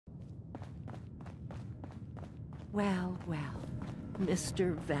Well, well,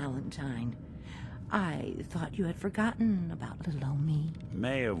 Mr. Valentine. I thought you had forgotten about little old me.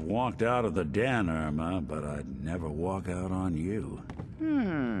 May have walked out of the den, Irma, but I'd never walk out on you.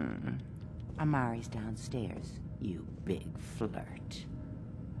 Amari's downstairs, you big flirt.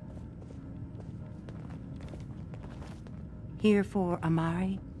 Here for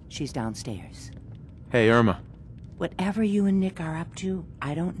Amari, she's downstairs. Hey, Irma. Whatever you and Nick are up to,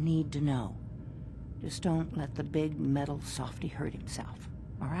 I don't need to know. Just don't let the big metal softy hurt himself,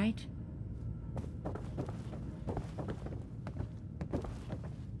 all right?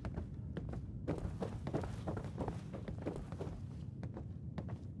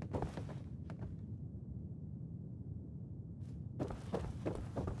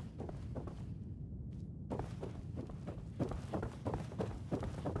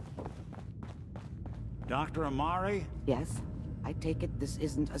 Dr. Amari? Yes, I take it this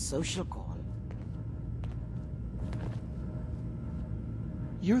isn't a social call.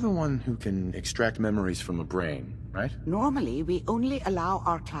 You're the one who can extract memories from a brain, right? Normally, we only allow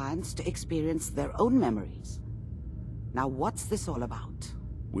our clients to experience their own memories. Now, what's this all about?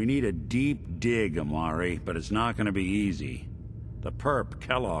 We need a deep dig, Amari, but it's not gonna be easy. The perp,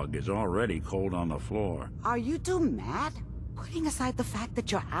 Kellogg, is already cold on the floor. Are you two mad? Putting aside the fact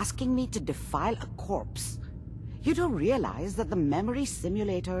that you're asking me to defile a corpse, you do realize that the memory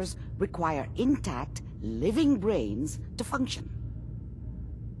simulators require intact, living brains to function.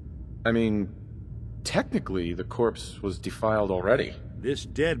 I mean, technically, the corpse was defiled already. This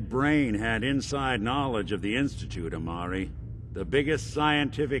dead brain had inside knowledge of the Institute, Amari. The biggest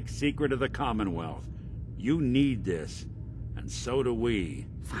scientific secret of the Commonwealth. You need this, and so do we.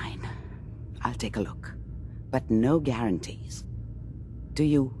 Fine. I'll take a look. But no guarantees. Do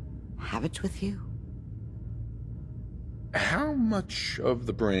you have it with you? How much of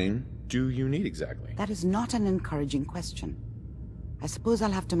the brain do you need exactly? That is not an encouraging question. I suppose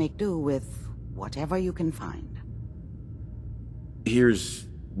I'll have to make do with whatever you can find. Here's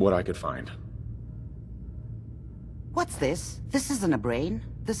what I could find. What's this? This isn't a brain.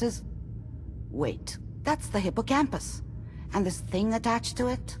 This is... Wait, that's the hippocampus. And this thing attached to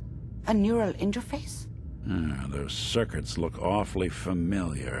it? A neural interface? Those circuits look awfully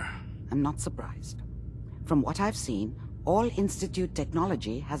familiar. I'm not surprised. From what I've seen, all Institute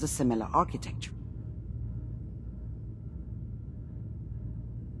technology has a similar architecture.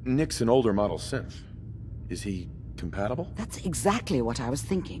 Nick's an older model synth. Is he compatible? That's exactly what I was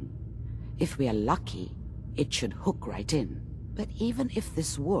thinking. If we are lucky, it should hook right in. But even if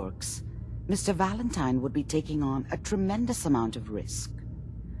this works, Mr. Valentine would be taking on a tremendous amount of risk.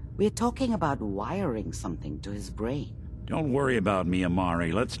 We're talking about wiring something to his brain. Don't worry about me,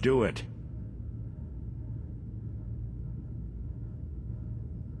 Amari. Let's do it.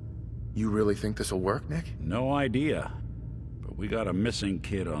 You really think this'll work, Nick? No idea. But we got a missing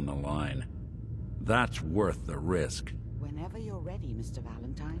kid on the line. That's worth the risk. Whenever you're ready, Mr.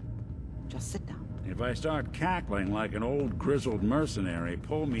 Valentine, just sit down. If I start cackling like an old grizzled mercenary,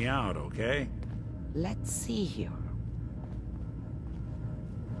 pull me out, okay? Let's see here.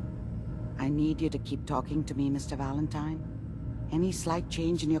 I need you to keep talking to me, Mr. Valentine. Any slight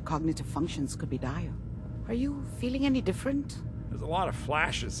change in your cognitive functions could be dire. Are you feeling any different? There's a lot of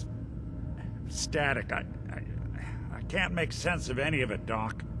flashes. Static. I can't make sense of any of it,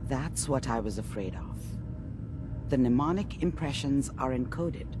 Doc. That's what I was afraid of. The mnemonic impressions are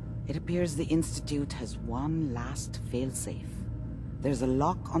encoded. It appears the Institute has one last failsafe. There's a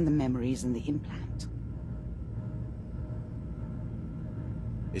lock on the memories in the implant.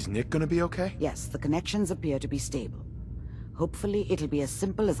 Is Nick gonna be okay? Yes, the connections appear to be stable. Hopefully it'll be as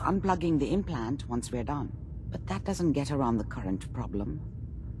simple as unplugging the implant once we're done. But that doesn't get around the current problem.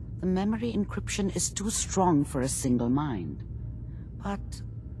 The memory encryption is too strong for a single mind. But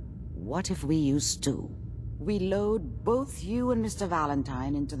what if we use two? We load both you and Mr.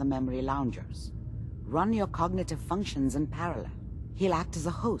 Valentine into the memory loungers. Run your cognitive functions in parallel. He'll act as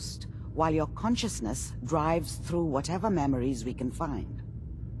a host, while your consciousness drives through whatever memories we can find.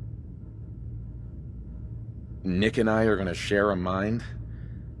 Nick and I are gonna share a mind?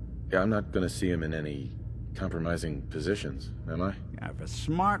 Yeah, I'm not gonna see him in any compromising positions, am I? If a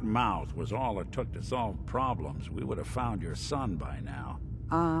smart mouth was all it took to solve problems, we would have found your son by now.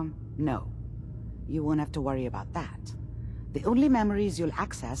 No. You won't have to worry about that. The only memories you'll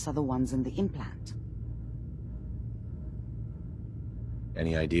access are the ones in the implant.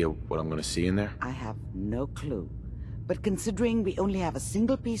 Any idea what I'm gonna see in there? I have no clue. But considering we only have a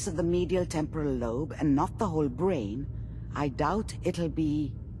single piece of the medial temporal lobe and not the whole brain, I doubt it'll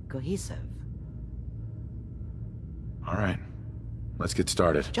be cohesive. All right. Let's get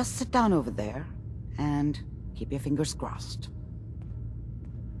started. Just sit down over there and Keep your fingers crossed.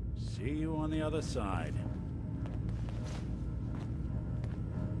 See you on the other side.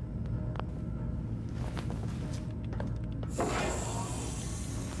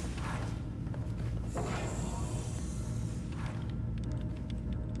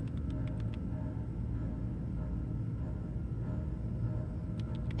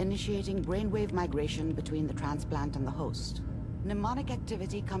 Initiating brainwave migration between the transplant and the host. Mnemonic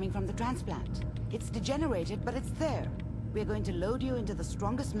activity coming from the transplant. It's degenerated, but it's there. We're going to load you into the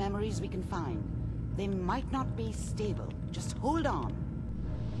strongest memories we can find. They might not be stable. Just hold on.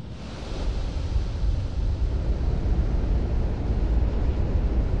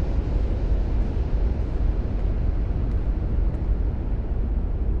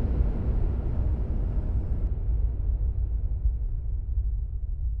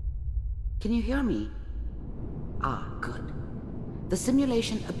 Can you hear me? Ah, good. The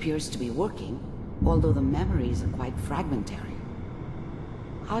simulation appears to be working, although the memories are quite fragmentary.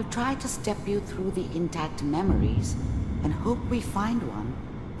 I'll try to step you through the intact memories and hope we find one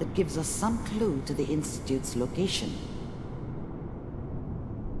that gives us some clue to the Institute's location.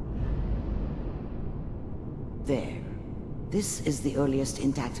 There. This is the earliest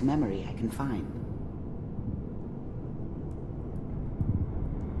intact memory I can find.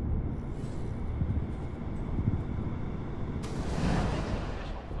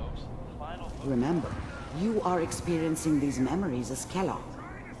 Remember, you are experiencing these memories as Kellogg.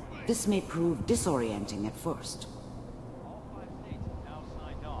 This may prove disorienting at first.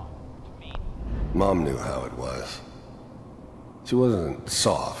 Mom knew how it was. She wasn't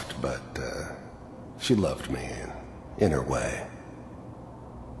soft, but she loved me in her way.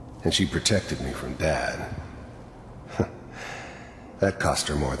 And she protected me from Dad. That cost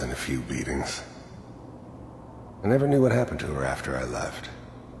her more than a few beatings. I never knew what happened to her after I left.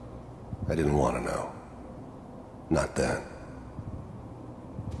 I didn't want to know. Not then.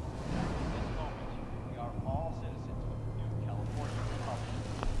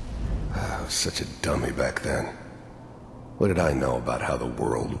 I was such a dummy back then. What did I know about how the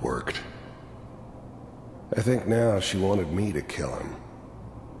world worked? I think now she wanted me to kill him.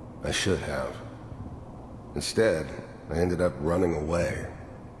 I should have. Instead, I ended up running away.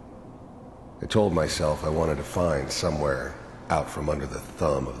 I told myself I wanted to find somewhere out from under the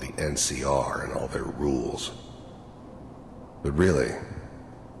thumb of the NCR and all their rules. But really,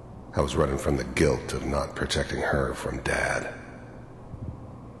 I was running from the guilt of not protecting her from Dad.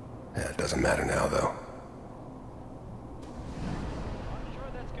 Yeah, it doesn't matter now, though. I'm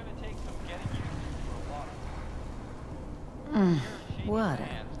sure that's gonna take some getting used to for a lot of What a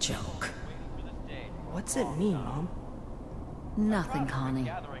joke. What's it mean, Mom? Nothing, Connie.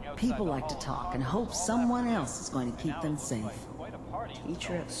 People like to talk and hope someone else is going to keep them safe.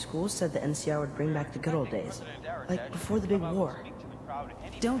 Teacher at school said the NCR would bring back the good old days, like before the big war.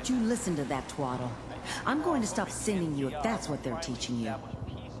 Don't you listen to that twaddle. I'm going to stop sending you if that's what they're teaching you.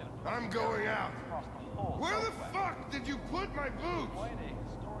 I'm going out. Where the fuck did you put my boots?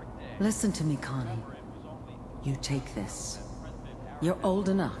 Listen to me, Connie. You take this. You're old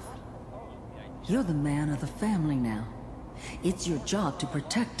enough. You're the man of the family now. It's your job to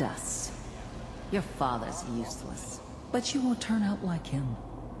protect us. Your father's useless, but you won't turn out like him.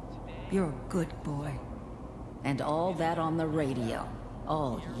 You're a good boy. And all that on the radio,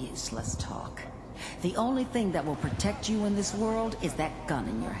 all useless talk. The only thing that will protect you in this world is that gun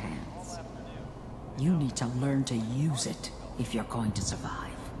in your hands. You need to learn to use it if you're going to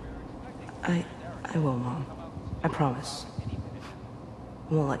survive. I will, Mom. I promise.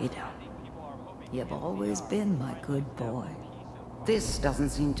 I won't let you down. You've always been my good boy. This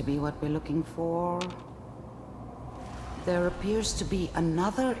doesn't seem to be what we're looking for. There appears to be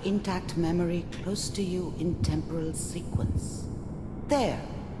another intact memory close to you in temporal sequence. There.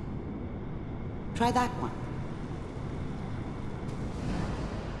 Try that one.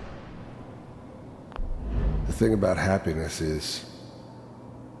 The thing about happiness is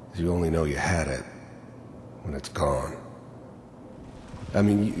you only know you had it when it's gone. I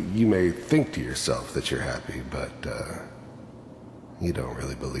mean, you may think to yourself that you're happy, but you don't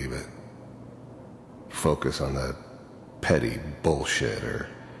really believe it. Focus on the petty bullshit or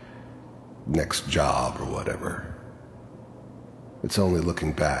next job or whatever. It's only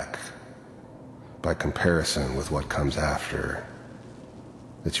looking back, by comparison with what comes after,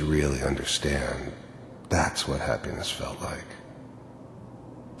 that you really understand that's what happiness felt like.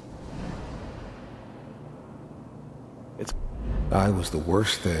 I was the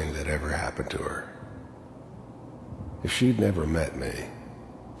worst thing that ever happened to her. If she'd never met me,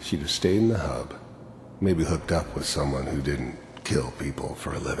 she'd have stayed in the hub, maybe hooked up with someone who didn't kill people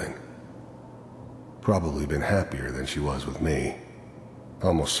for a living. Probably been happier than she was with me.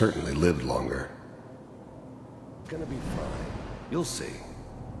 Almost certainly lived longer. It's gonna be fine. You'll see.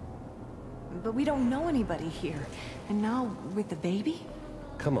 But we don't know anybody here. And now, with the baby?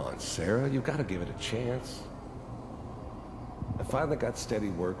 Come on, Sarah, you've got to give it a chance. I finally got steady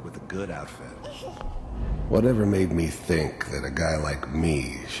work with a good outfit. Whatever made me think that a guy like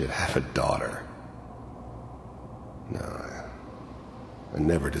me should have a daughter? No, I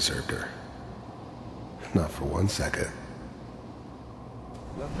never deserved her. Not for 1 second.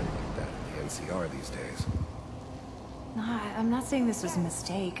 Nothing like that in the NCR these days. No, I'm not saying this was a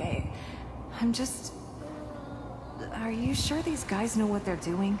mistake. I'm just... Are you sure these guys know what they're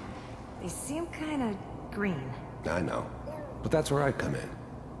doing? They seem kind of green. I know. But that's where I come in.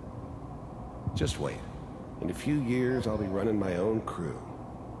 Just wait. In a few years, I'll be running my own crew.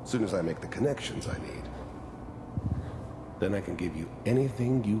 As soon as I make the connections I need. Then I can give you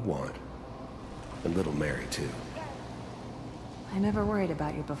anything you want. And little Mary, too. I never worried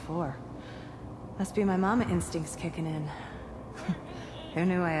about you before. Must be my mama instincts kicking in. Who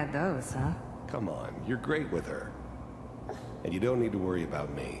knew I had those, huh? Come on, you're great with her. And you don't need to worry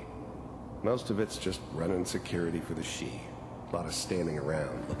about me. Most of it's just running security for the she. A lot of standing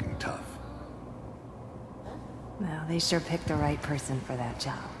around looking tough. Well, they sure picked the right person for that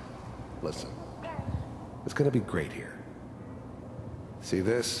job. Listen, it's gonna be great here. See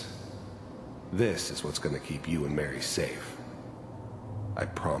this? This is what's gonna keep you and Mary safe. I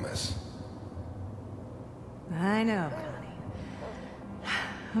promise. I know, Connie.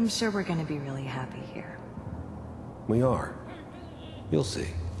 I'm sure we're gonna be really happy here. We are. You'll see.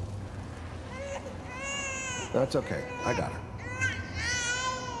 That's okay. I got her.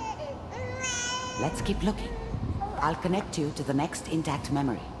 Let's keep looking. I'll connect you to the next intact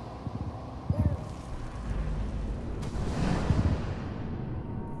memory.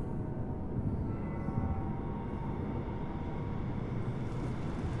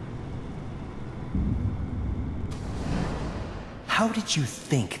 How did you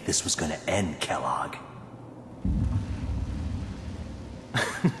think this was gonna end, Kellogg?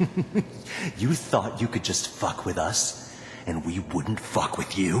 You thought you could just fuck with us, and we wouldn't fuck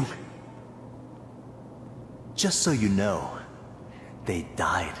with you? Just so you know, they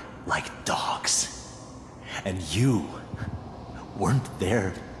died like dogs. And you weren't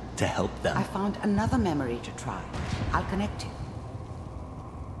there to help them. I found another memory to try. I'll connect you.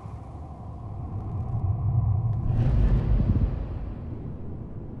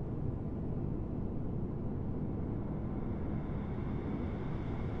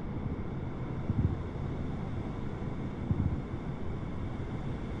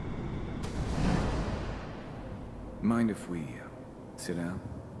 Mind if we sit down?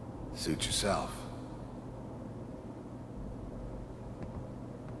 Suit yourself.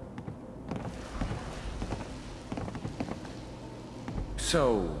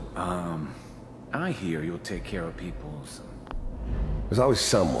 So, I hear you'll take care of people's... There's always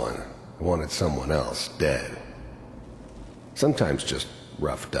someone who wanted someone else dead. Sometimes just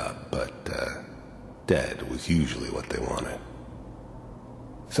roughed up, but, dead was usually what they wanted.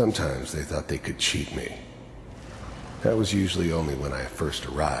 Sometimes they thought they could cheat me. That was usually only when I first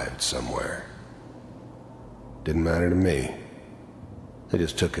arrived somewhere. Didn't matter to me. I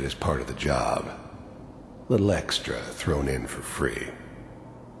just took it as part of the job. A little extra thrown in for free.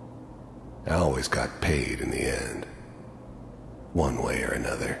 I always got paid in the end. One way or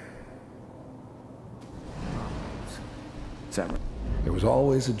another. Is that right? There was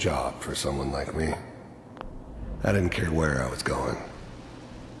always a job for someone like me. I didn't care where I was going.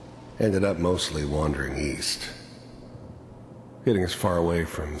 Ended up mostly wandering east. Getting as far away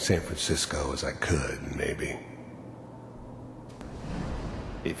from San Francisco as I could, maybe.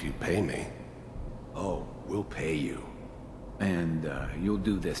 If you pay me. Oh, we'll pay you. And, you'll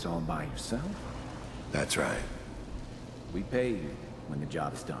do this all by yourself? That's right. We pay you when the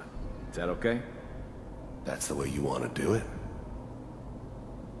job's done. Is that okay? That's the way you want to do it?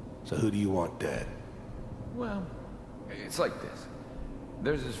 So who do you want dead? Well, it's like this.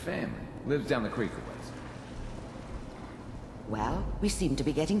 There's his family. Lives down the creek a ways. Well, we seem to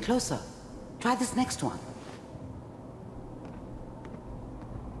be getting closer. Try this next one.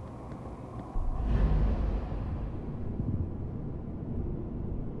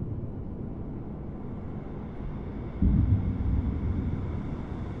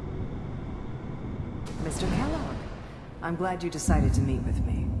 Mr. Kellogg, I'm glad you decided to meet with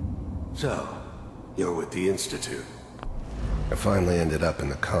me. So, you're with the Institute. I finally ended up in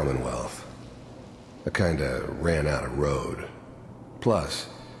the Commonwealth. I kinda ran out of road. Plus,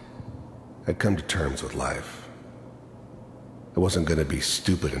 I'd come to terms with life. I wasn't going to be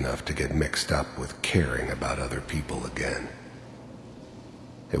stupid enough to get mixed up with caring about other people again.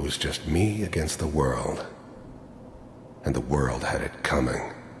 It was just me against the world. And the world had it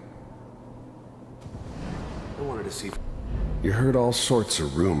coming. I wanted to see... You heard all sorts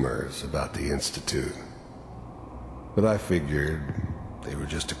of rumors about the Institute. But I figured they were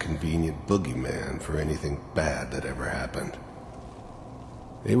just a convenient boogeyman for anything bad that ever happened.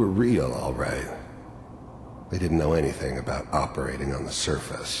 They were real, all right. They didn't know anything about operating on the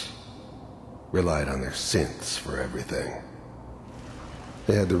surface. Relied on their synths for everything.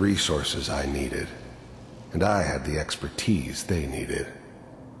 They had the resources I needed, and I had the expertise they needed.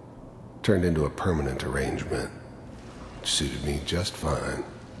 Turned into a permanent arrangement, which suited me just fine.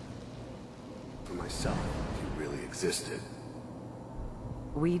 For myself, if you really existed.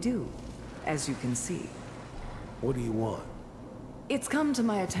 We do, as you can see. What do you want? It's come to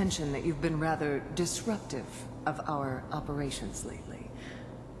my attention that you've been rather disruptive of our operations lately.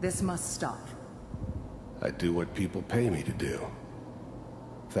 This must stop. I do what people pay me to do.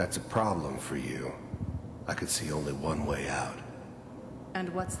 If that's a problem for you, I could see only one way out.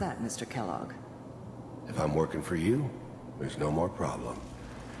 And what's that, Mr. Kellogg? If I'm working for you, there's no more problem.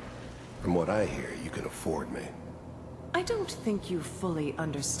 From what I hear, you can afford me. I don't think you fully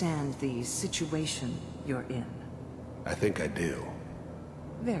understand the situation you're in. I think I do.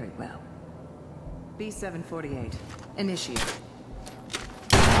 Very well. B-748. Initiate.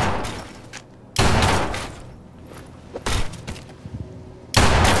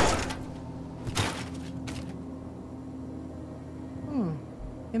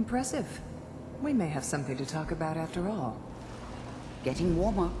 Impressive. We may have something to talk about after all. Getting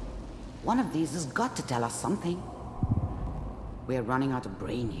warmer. One of these has got to tell us something. We're running out of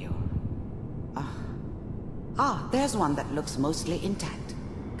brain here. There's one that looks mostly intact.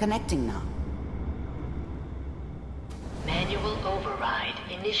 Connecting now. Manual override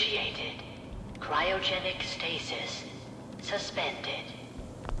initiated. Cryogenic stasis suspended.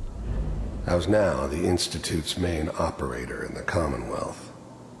 I was now the Institute's main operator in the Commonwealth.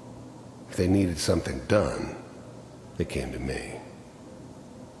 If they needed something done, they came to me. It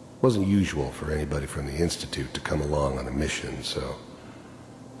wasn't usual for anybody from the Institute to come along on a mission, so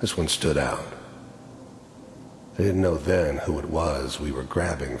this one stood out. They didn't know then who it was we were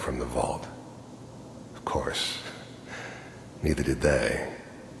grabbing from the vault. Of course, neither did they.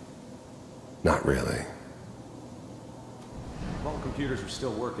 Not really. Vault computers are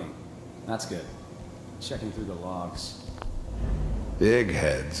still working. That's good. Checking through the logs. The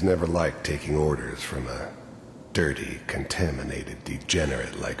eggheads never liked taking orders from a dirty, contaminated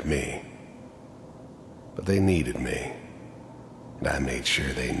degenerate like me. But they needed me, and I made sure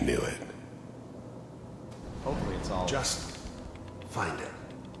they knew it. Hopefully it's all... Just find it.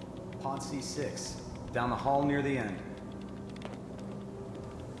 Pod C6. Down the hall near the end.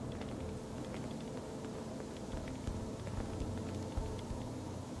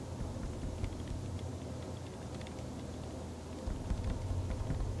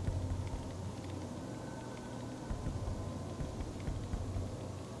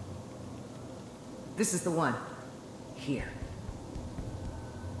 This is the one. Here.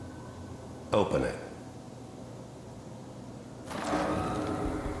 Open it.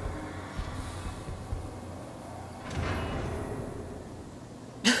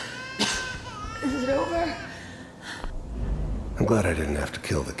 Is it over? I'm glad I didn't have to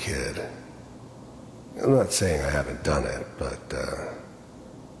kill the kid. I'm not saying I haven't done it, but,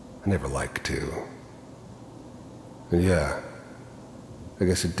 I never like to. And yeah, I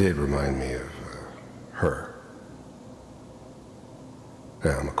guess it did remind me of, her.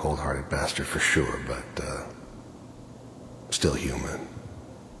 Yeah, I'm a cold-hearted bastard for sure, but, still human.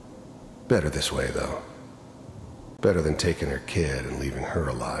 Better this way, though. Better than taking her kid and leaving her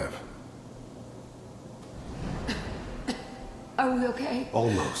alive. Are we okay?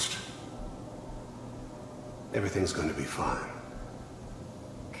 Almost. Everything's going to be fine.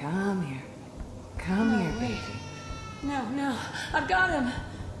 Come here. Come here, baby. No, I've got him.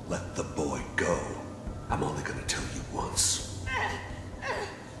 Let the boy go. I'm only gonna tell you once.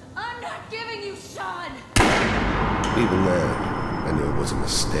 I'm not giving you Sean! Even then, I knew it was a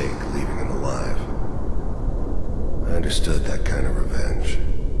mistake leaving him alive. I understood that kind of revenge.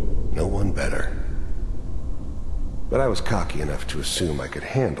 No one better. But I was cocky enough to assume I could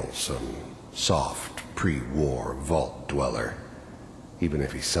handle some soft, pre-war vault dweller, even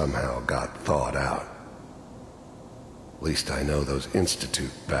if he somehow got thawed out. At least I know those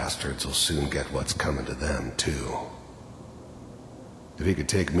Institute bastards will soon get what's coming to them, too. If he could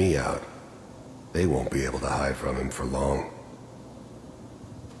take me out, they won't be able to hide from him for long.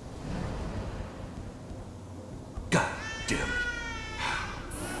 God damn it.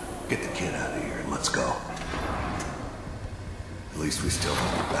 Get the kid out of here and let's go. At least we still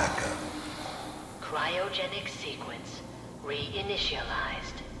have a backup. Cryogenic sequence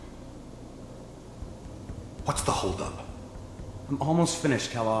reinitialized. What's the holdup? I'm almost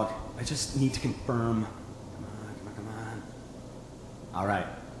finished, Kellogg. I just need to confirm. Come on. All right,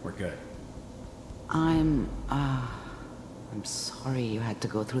 we're good. I'm sorry you had to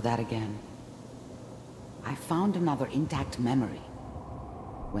go through that again. I found another intact memory.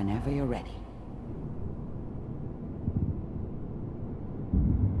 Whenever you're ready.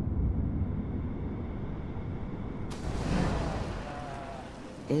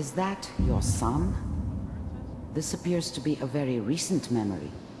 Is that your son? This appears to be a very recent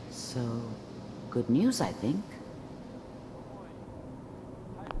memory, so good news, I think.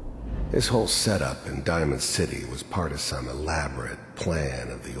 This whole setup in Diamond City was part of some elaborate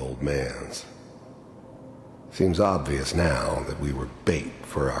plan of the old man's. Seems obvious now that we were bait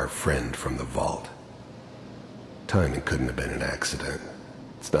for our friend from the vault. Timing couldn't have been an accident.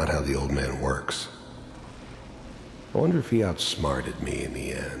 It's not how the old man works. I wonder if he outsmarted me in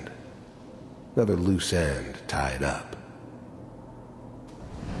the end. Another loose end tied up.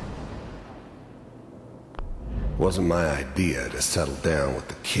 It wasn't my idea to settle down with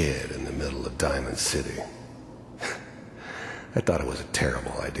the kid in the middle of Diamond City. I thought it was a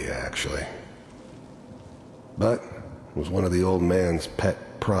terrible idea, actually. But it was one of the old man's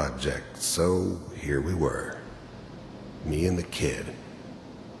pet projects, so here we were. Me and the kid,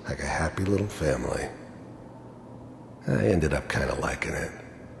 like a happy little family. I ended up kind of liking it.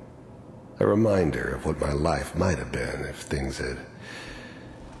 A reminder of what my life might have been if things had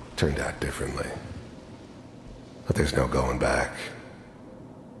turned out differently. But there's no going back.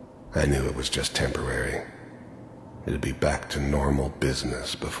 I knew it was just temporary. It'd be back to normal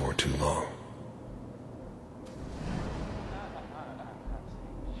business before too long.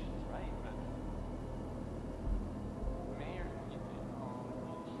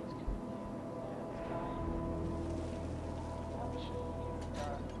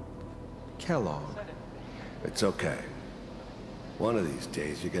 Kellogg. It's okay. One of these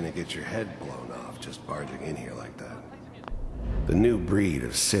days you're gonna get your head blown off just barging in here like that. The new breed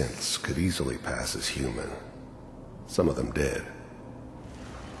of synths could easily pass as human. Some of them did.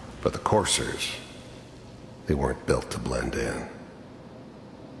 But the coursers, they weren't built to blend in.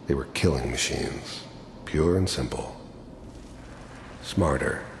 They were killing machines, pure and simple.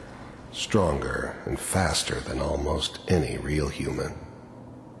 Smarter, stronger, and faster than almost any real human.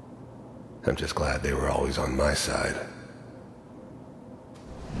 I'm just glad they were always on my side.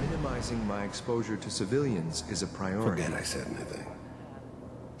 Minimizing my exposure to civilians is a priority. Forget I said anything.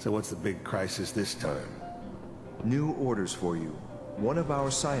 So what's the big crisis this time? New orders for you. One of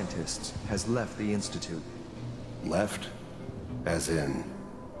our scientists has left the Institute. Left? As in?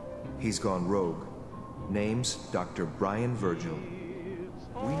 He's gone rogue. Name's Dr. Brian Virgil.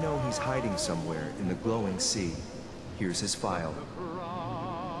 We know he's hiding somewhere in the glowing sea. Here's his file.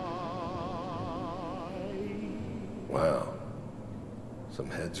 Wow. Some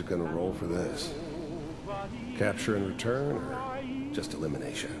heads are gonna roll for this. Capture and return, or just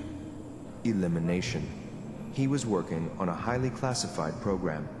elimination? Elimination. He was working on a highly classified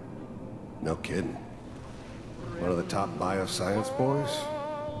program. No kidding. One of the top bioscience boys?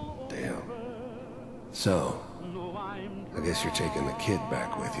 Damn. So, I guess you're taking the kid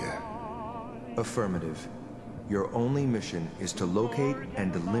back with you. Affirmative. Your only mission is to locate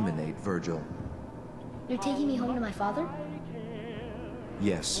and eliminate Virgil. You're taking me home to my father?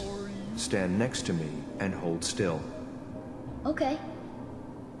 Yes. Stand next to me and hold still. Okay.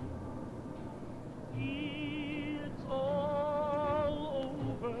 It's all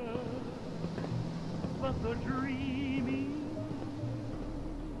over, but the dreaming.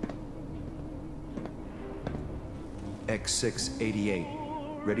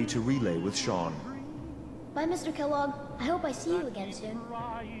 X688. Ready to relay with Sean. Bye, Mr. Kellogg. I hope I see you again soon.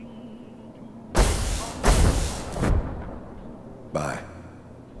 Bye.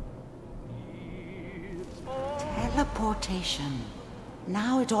 Teleportation.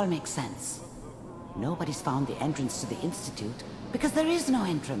 Now it all makes sense. Nobody's found the entrance to the Institute because there is no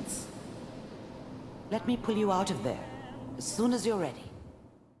entrance. Let me pull you out of there as soon as you're ready.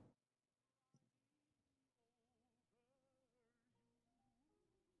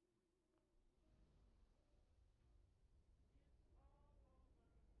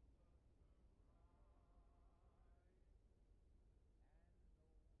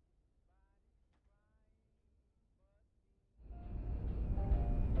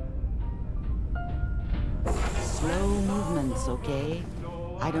 Slow movements, okay?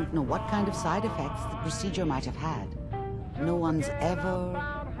 I don't know what kind of side effects the procedure might have had. No one's ever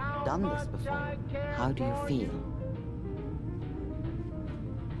done this before. How do you feel?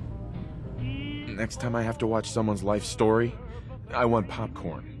 Next time I have to watch someone's life story, I want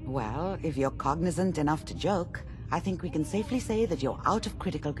popcorn. Well, if you're cognizant enough to joke, I think we can safely say that you're out of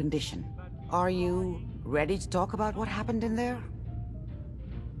critical condition. Are you ready to talk about what happened in there?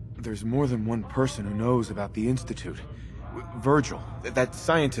 There's more than one person who knows about the Institute. Virgil, that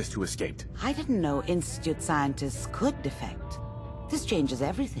scientist who escaped. I didn't know Institute scientists could defect. This changes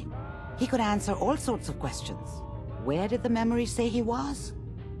everything. He could answer all sorts of questions. Where did the memory say he was?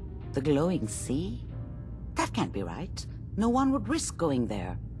 The glowing sea? That can't be right. No one would risk going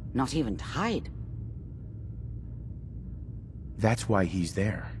there, not even to hide. That's why he's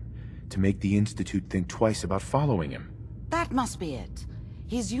there. To make the Institute think twice about following him. That must be it.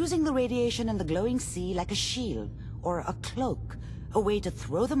 He's using the radiation in the glowing sea like a shield, or a cloak, a way to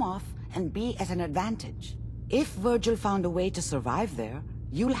throw them off and be at an advantage. If Virgil found a way to survive there,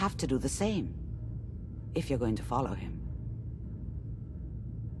 you'll have to do the same. If you're going to follow him.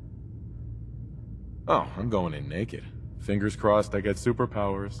 Oh, I'm going in naked. Fingers crossed I get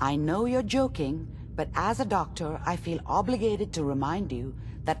superpowers. I know you're joking, but as a doctor, I feel obligated to remind you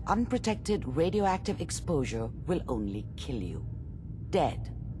that unprotected radioactive exposure will only kill you.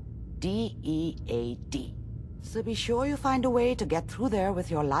 Dead. D-E-A-D. So be sure you find a way to get through there with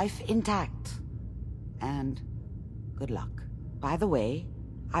your life intact. And good luck. By the way,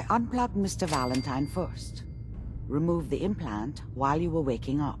 I unplugged Mr. Valentine first. Removed the implant while you were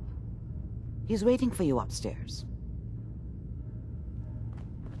waking up. He's waiting for you upstairs.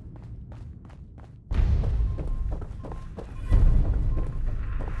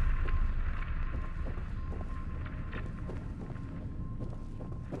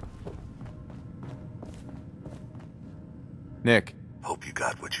 Nick. Hope you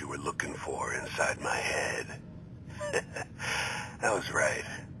got what you were looking for inside my head. I was right.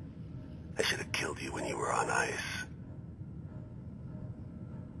 I should have killed you when you were on ice.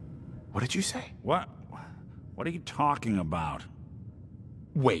 What did you say? What are you talking about?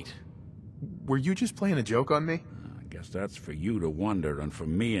 Wait. Were you just playing a joke on me? I guess that's for you to wonder, and for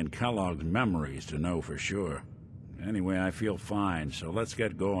me and Kellogg's memories to know for sure. Anyway, I feel fine, so let's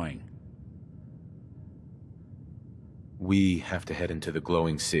get going. We have to head into the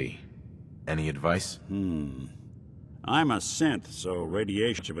glowing sea. Any advice? I'm a synth, so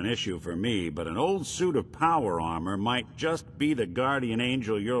radiation's an issue for me, but an old suit of power armor might just be the guardian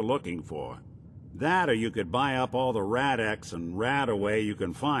angel you're looking for. That, or you could buy up all the Rad-X and Rad-Away you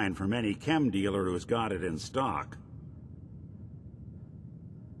can find from any chem dealer who's got it in stock.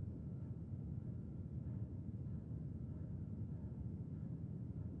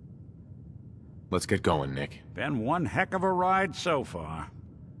 Let's get going, Nick. Been one heck of a ride so far.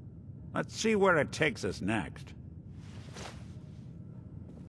 Let's see where it takes us next.